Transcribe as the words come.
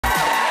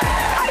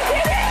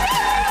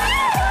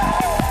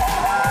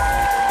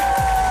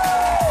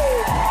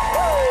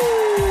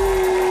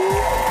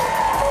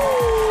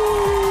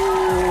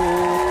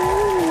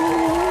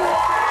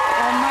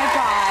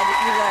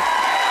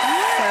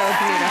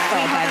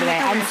today.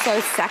 I'm so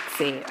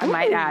sexy, I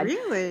might add.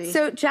 Really?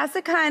 So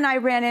Jessica and I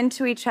ran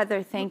into each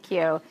other, thank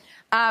you.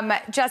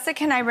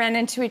 Jessica and I ran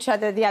into each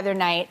other the other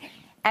night,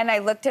 and I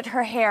looked at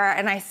her hair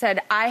and I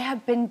said, I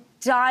have been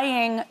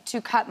dying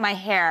to cut my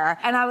hair.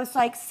 And I was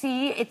like,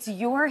 see, it's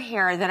your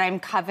hair that I'm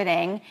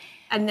coveting.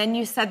 And then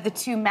you said the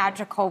two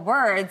magical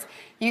words.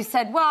 You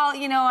said, well,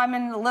 you know, I'm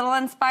a little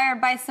inspired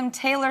by some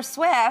Taylor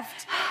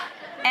Swift.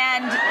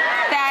 And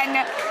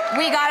then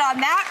we got on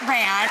that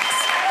rant.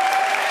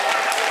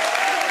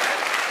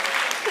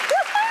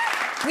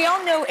 We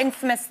all know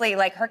infamously,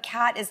 like, her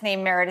cat is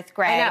named Meredith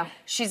Grey. I know.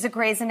 She's a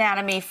Grey's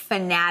Anatomy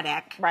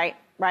fanatic. Right.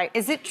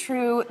 Is it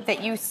true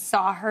that you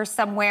saw her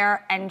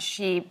somewhere and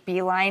she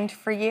beelined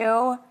for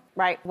you?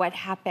 Right. What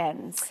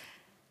happens?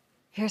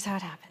 Here's how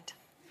it happened.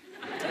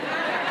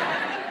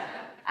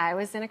 I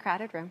was in a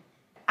crowded room.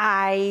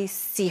 I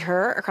see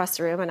her across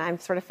the room, and I'm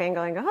sort of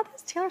fangirling, oh,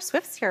 that's Taylor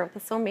Swift's here.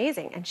 That's so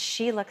amazing. And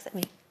she looks at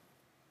me.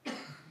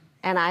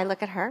 And I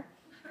look at her.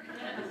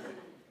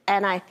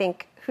 And I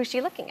think, who's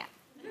she looking at?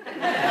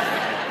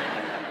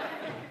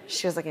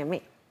 She was looking at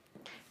me.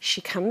 She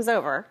comes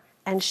over,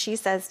 and she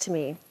says to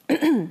me,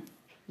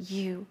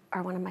 you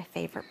are one of my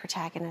favorite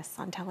protagonists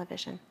on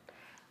television.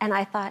 And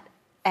I thought,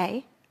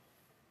 A,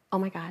 oh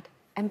my God,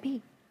 and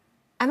B,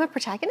 I'm a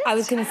protagonist? I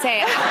was going to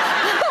say,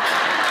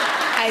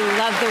 I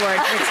love the word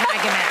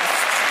protagonist.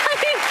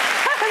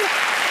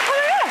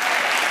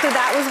 So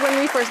that was when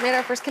we first made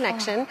our first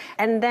connection.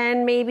 And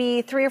then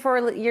maybe 3 or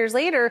 4 years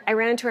later, I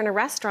ran into her in a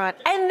restaurant.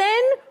 And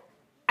then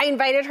I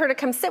invited her to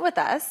come sit with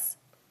us.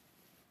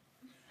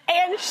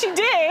 And she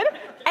did.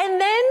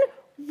 And then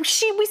we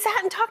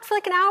sat and talked for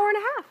like an hour and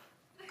a half.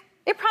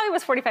 It probably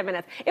was 45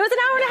 minutes. It was an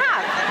hour and a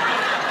half.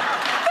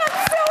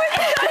 That's so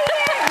exciting!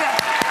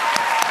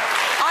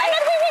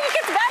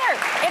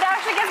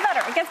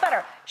 It gets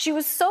better. She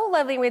was so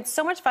lovely. We had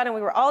so much fun, and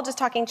we were all just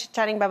talking,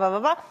 chit-chatting, blah, blah, blah,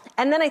 blah.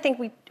 And then I think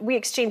we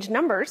exchanged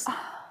numbers.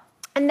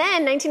 And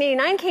then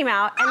 1989 came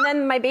out, and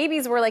then my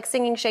babies were like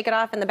singing Shake It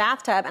Off in the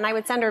bathtub, and I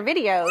would send her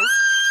videos.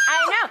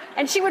 I know.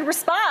 And she would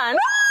respond.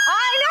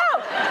 I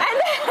know.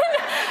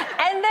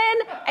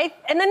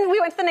 And then we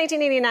went to the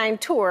 1989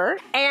 tour,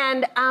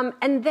 and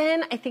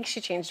then I think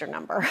she changed her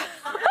number.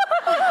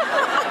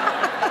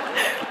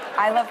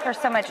 I love her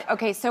so much.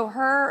 Okay, so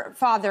her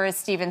father is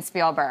Steven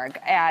Spielberg,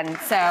 and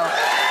so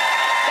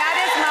that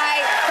is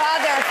my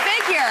father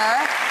figure,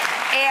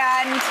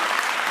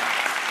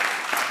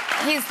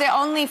 and he's the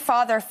only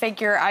father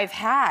figure I've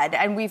had,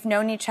 and we've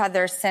known each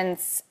other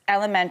since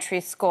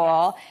elementary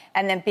school,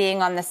 and then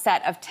being on the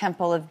set of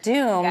Temple of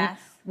Doom, yes,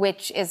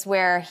 which is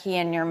where he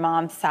and your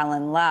mom fell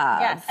in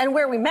love. Yes, and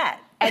where we met.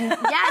 And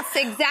yes,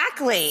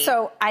 exactly.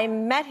 So I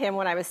met him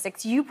when I was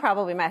 6. You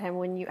probably met him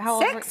when you, how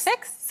old were you?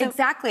 6? So,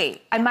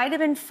 exactly. I might have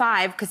been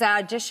 5 because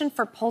I auditioned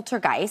for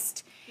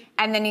Poltergeist.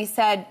 And then he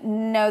said,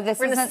 no, this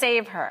isn't. We're going to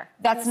save her.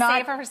 That's not.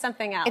 Save her for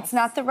something else. It's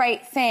not the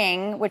right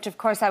thing, which of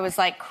course I was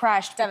like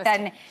crushed. But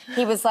then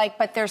he was like,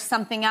 but there's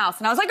something else.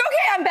 And I was like,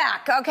 okay, I'm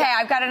back. Okay,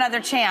 I've got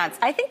another chance.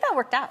 I think that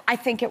worked out. I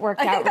think it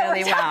worked out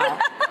really well.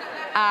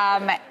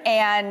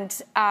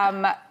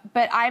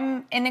 But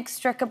I'm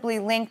inextricably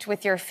linked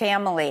with your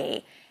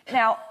family.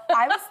 Now,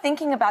 I was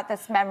thinking about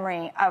this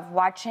memory of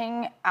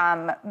watching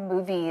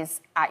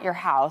movies at your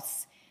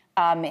house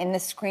in the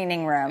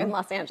screening room. In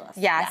Los Angeles.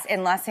 Yes, yeah.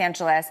 In Los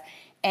Angeles.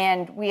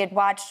 And we had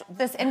watched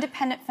this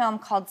independent film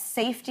called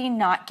Safety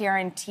Not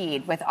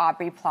Guaranteed with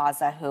Aubrey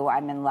Plaza, who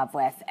I'm in love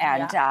with.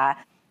 And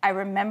I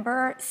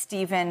remember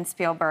Steven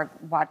Spielberg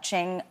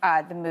watching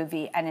the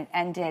movie, and it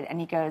ended, and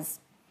he goes,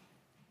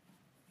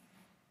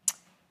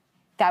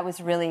 that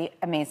was really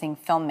amazing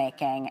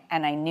filmmaking,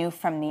 and I knew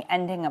from the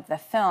ending of the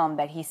film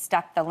that he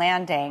stuck the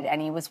landing, and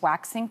he was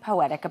waxing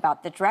poetic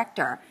about the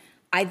director.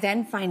 I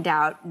then find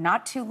out,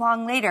 not too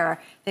long later,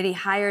 that he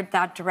hired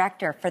that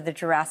director for the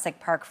Jurassic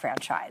Park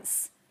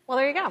franchise. Well,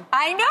 there you go.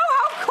 I know,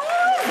 how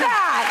cool is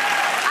that?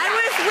 I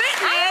was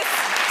witness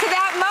to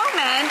that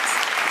moment.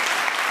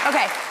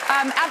 Okay,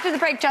 after the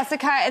break,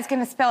 Jessica is going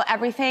to spill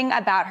everything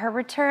about her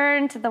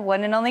return to the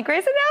one and only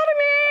Grey's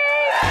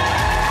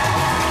Anatomy.